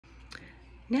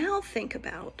Now think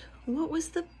about what was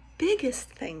the biggest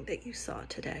thing that you saw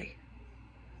today?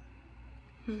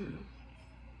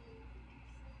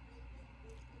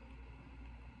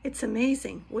 It's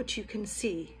amazing what you can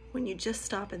see when you just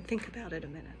stop and think about it a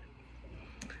minute.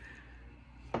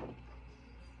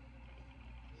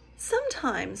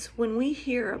 Sometimes when we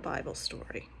hear a Bible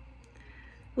story,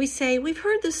 we say, we've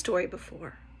heard this story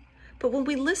before, but when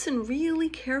we listen really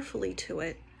carefully to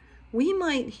it, we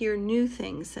might hear new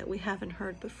things that we haven't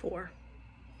heard before.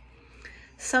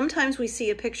 Sometimes we see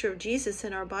a picture of Jesus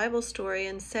in our Bible story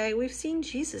and say, we've seen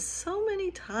Jesus so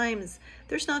many times,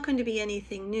 there's not going to be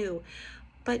anything new.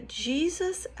 But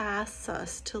Jesus asks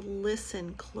us to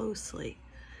listen closely,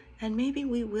 and maybe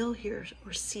we will hear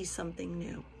or see something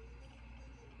new.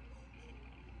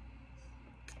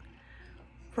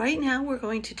 Right now, we're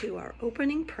going to do our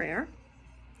opening prayer,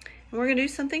 and we're going to do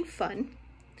something fun.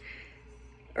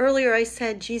 Earlier, I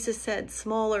said, Jesus said,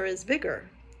 smaller is bigger.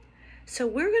 So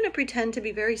we're going to pretend to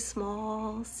be very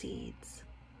small seeds.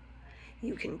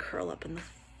 You can curl up on the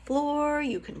floor,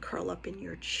 you can curl up in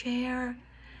your chair,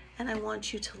 and I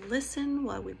want you to listen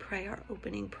while we pray our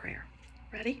opening prayer.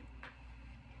 Ready?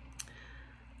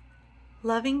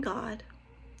 Loving God,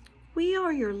 we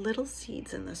are your little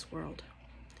seeds in this world.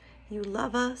 You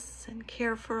love us and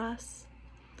care for us.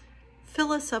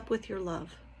 Fill us up with your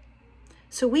love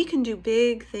so we can do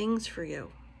big things for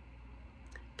you.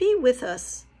 Be with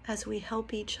us as we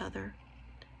help each other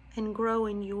and grow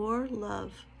in your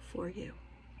love for you.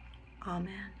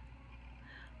 Amen.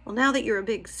 Well, now that you're a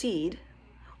big seed,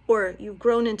 or you've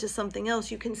grown into something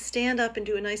else, you can stand up and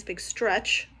do a nice big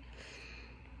stretch.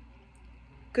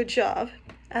 Good job.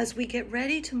 As we get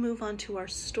ready to move on to our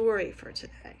story for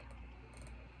today.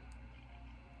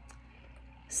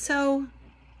 So,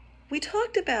 we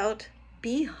talked about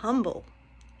be humble,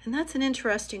 and that's an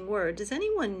interesting word. Does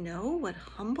anyone know what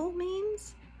humble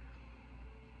means?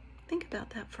 Think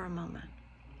about that for a moment.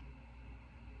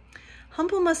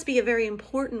 Humble must be a very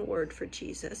important word for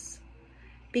Jesus,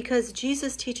 because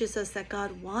Jesus teaches us that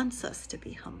God wants us to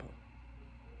be humble.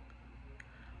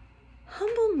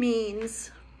 Humble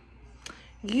means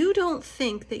you don't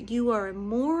think that you are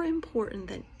more important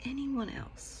than anyone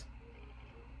else.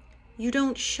 You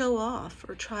don't show off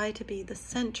or try to be the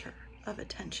center of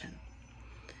attention.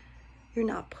 You're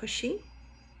not pushy.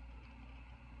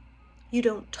 You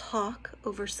don't talk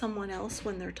over someone else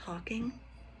when they're talking,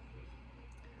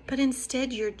 but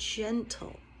instead you're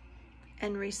gentle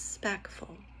and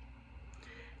respectful.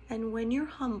 And when you're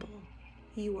humble,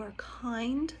 you are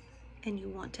kind and you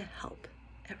want to help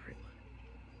everyone.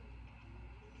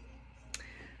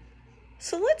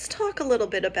 So let's talk a little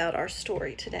bit about our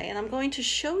story today, and I'm going to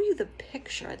show you the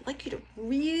picture. I'd like you to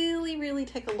really, really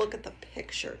take a look at the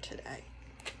picture today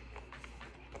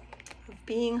of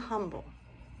being humble.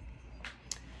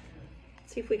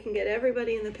 Let's see if we can get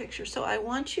everybody in the picture. So I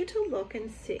want you to look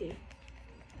and see.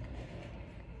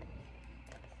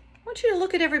 I want you to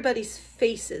look at everybody's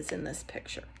faces in this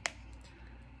picture.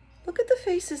 Look at the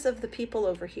faces of the people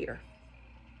over here.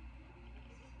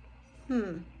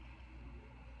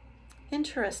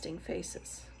 Interesting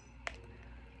faces.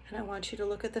 And I want you to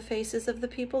look at the faces of the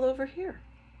people over here.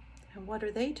 And what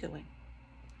are they doing?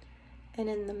 And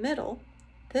in the middle,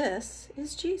 this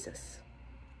is Jesus.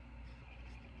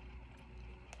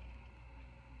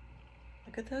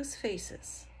 Look at those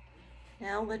faces.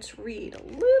 Now let's read a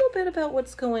little bit about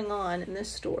what's going on in this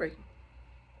story.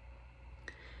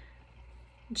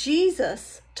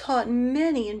 Jesus taught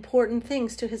many important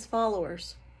things to his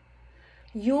followers.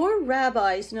 Your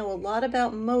rabbis know a lot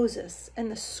about Moses and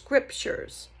the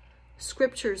scriptures.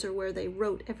 Scriptures are where they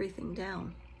wrote everything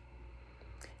down.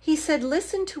 He said,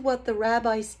 listen to what the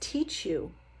rabbis teach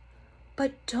you,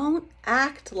 but don't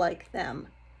act like them,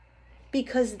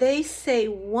 because they say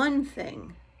one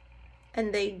thing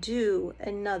and they do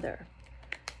another.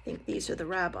 I think these are the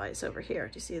rabbis over here.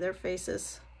 Do you see their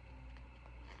faces?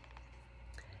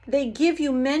 They give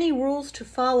you many rules to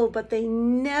follow, but they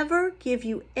never give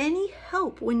you any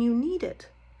help when you need it.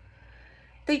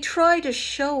 They try to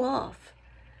show off,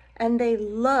 and they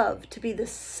love to be the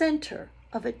center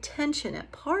of attention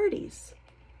at parties.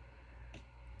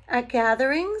 At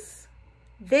gatherings,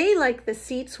 they like the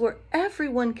seats where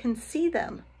everyone can see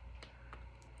them.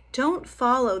 Don't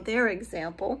follow their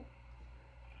example.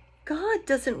 God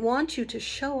doesn't want you to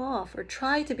show off or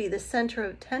try to be the center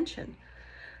of attention.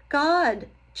 God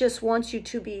just wants you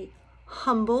to be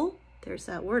humble, there's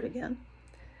that word again,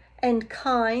 and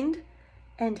kind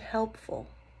and helpful.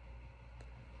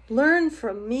 Learn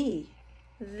from me.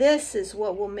 This is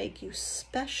what will make you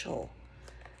special.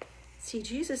 See,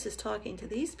 Jesus is talking to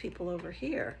these people over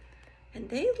here. And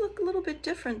they look a little bit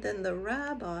different than the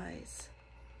rabbis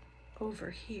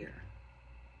over here.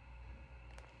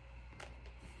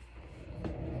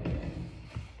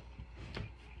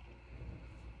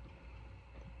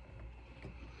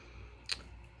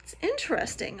 It's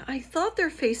interesting. I thought their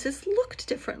faces looked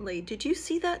differently. Did you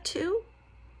see that too?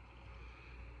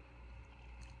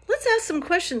 Let's ask some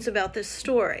questions about this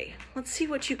story. Let's see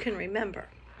what you can remember.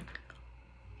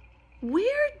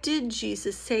 Where did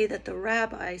Jesus say that the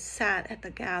rabbis sat at the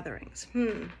gatherings?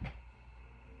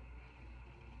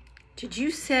 Did you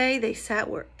say they sat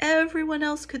where everyone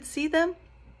else could see them?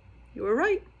 You were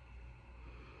right.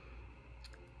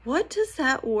 What does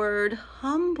that word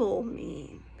humble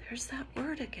mean? There's that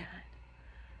word again.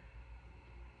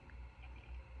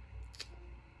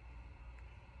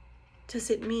 Does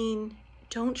it mean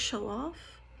don't show off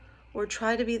or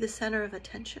try to be the center of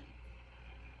attention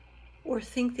or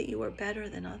think that you are better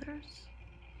than others?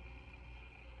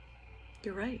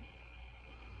 You're right.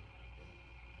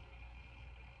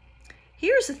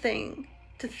 Here's a thing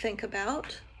to think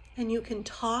about, and you can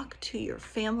talk to your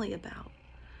family about.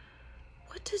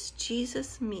 What does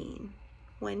Jesus mean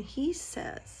when he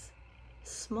says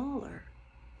smaller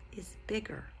is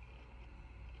bigger?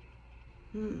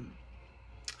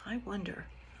 I wonder.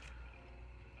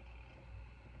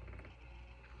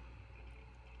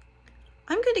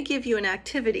 I'm going to give you an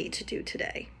activity to do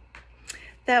today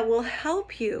that will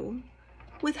help you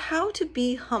with how to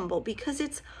be humble, because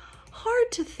it's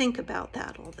hard to think about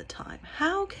that all the time.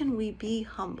 How can we be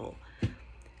humble?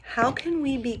 How can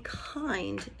we be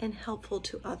kind and helpful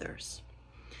to others?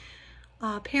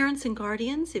 Parents and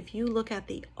guardians, if you look at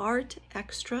the Art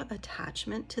Extra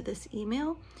attachment to this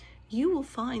email, you will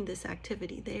find this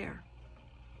activity there.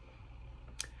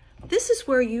 This is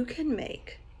where you can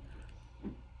make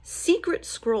secret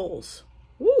scrolls.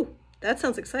 Woo, that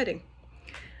sounds exciting.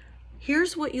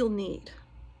 Here's what you'll need.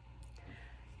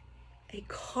 A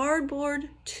cardboard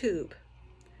tube,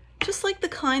 just like the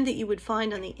kind that you would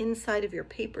find on the inside of your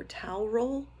paper towel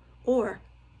roll or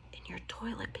in your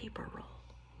toilet paper roll.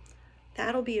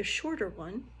 That'll be a shorter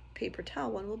one. Paper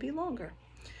towel one will be longer.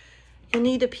 You'll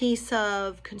need a piece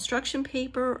of construction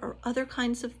paper or other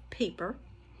kinds of paper,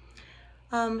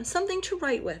 something to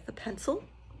write with, a pencil,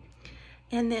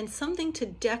 and then something to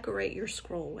decorate your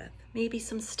scroll with, maybe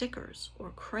some stickers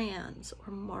or crayons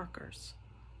or markers,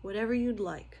 whatever you'd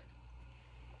like.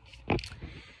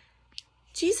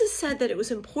 Jesus said that it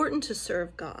was important to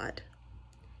serve God,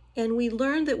 and we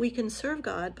learned that we can serve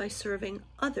God by serving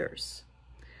others.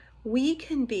 We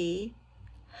can be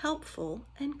helpful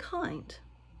and kind.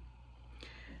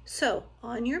 So,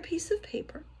 on your piece of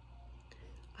paper,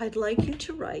 I'd like you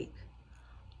to write,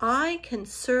 I can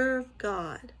serve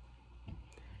God.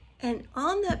 And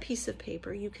on that piece of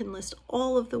paper, you can list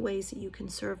all of the ways that you can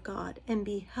serve God and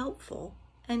be helpful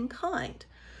and kind.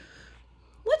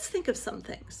 Let's think of some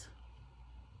things.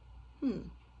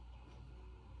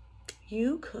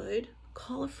 You could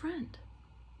call a friend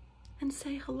and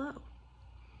say hello.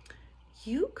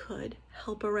 You could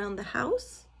help around the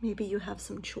house. Maybe you have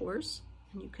some chores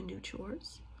and you can do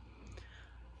chores.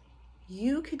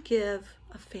 You could give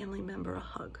a family member a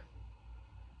hug.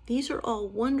 These are all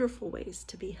wonderful ways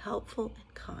to be helpful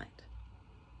and kind.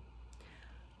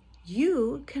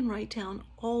 You can write down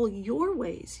all your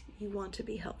ways you want to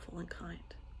be helpful and kind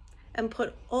and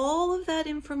put all of that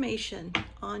information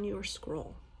on your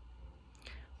scroll.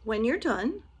 When you're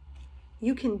done,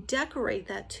 you can decorate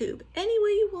that tube any way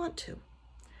you want to,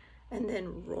 and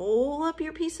then roll up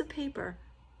your piece of paper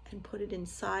and put it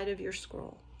inside of your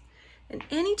scroll. And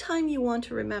anytime you want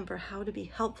to remember how to be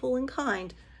helpful and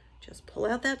kind, just pull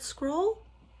out that scroll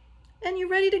and you're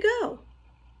ready to go.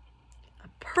 A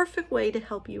perfect way to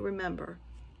help you remember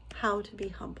how to be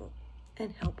humble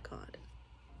and help God.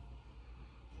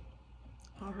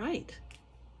 All right.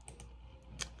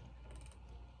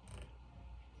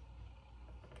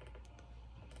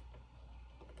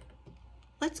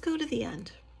 Let's go to the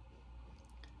end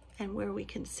and where we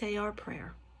can say our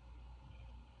prayer.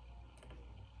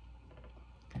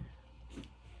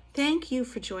 Thank you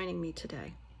for joining me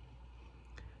today.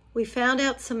 We found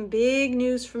out some big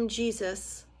news from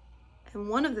Jesus, and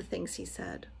one of the things he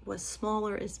said was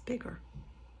smaller is bigger.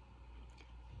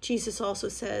 Jesus also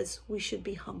says we should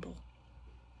be humble.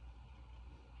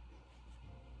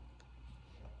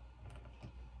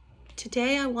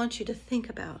 Today I want you to think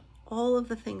about all of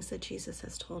the things that Jesus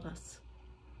has told us.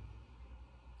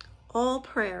 All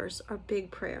prayers are big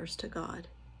prayers to God,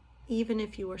 even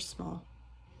if you are small.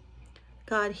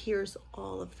 God hears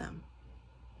all of them.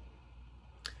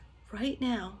 Right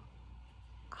now,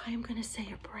 I am going to say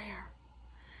a prayer,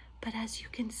 but as you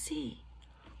can see,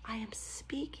 I am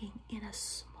speaking in a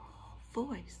small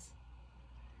voice.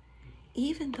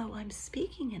 Even though I'm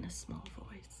speaking in a small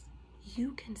voice,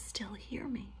 you can still hear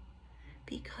me,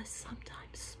 because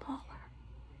sometimes smaller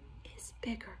is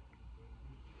bigger.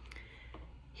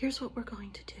 Here's what we're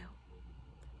going to do.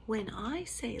 When I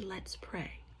say let's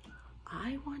pray,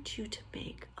 I want you to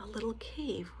make a little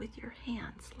cave with your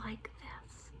hands like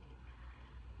this.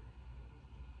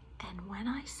 And when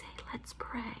I say let's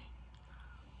pray,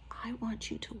 I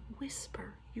want you to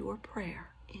whisper your prayer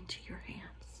into your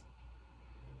hands,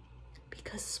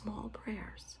 because small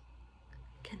prayers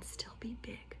can still be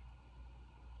big.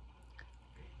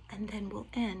 And then we'll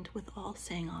end with all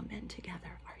saying amen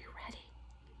together. Are you ready?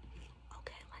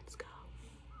 Okay, let's go.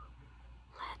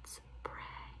 Let's pray.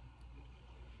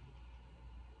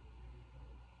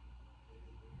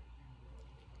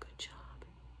 Good job.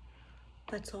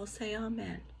 Let's all say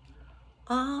amen.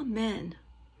 Amen.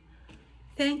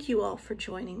 Thank you all for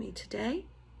joining me today.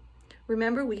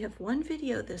 Remember, we have one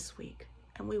video this week,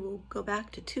 and we will go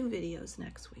back to 2 videos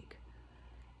next week.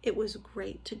 It was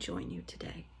great to join you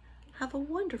today. Have a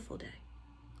wonderful day.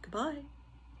 Goodbye.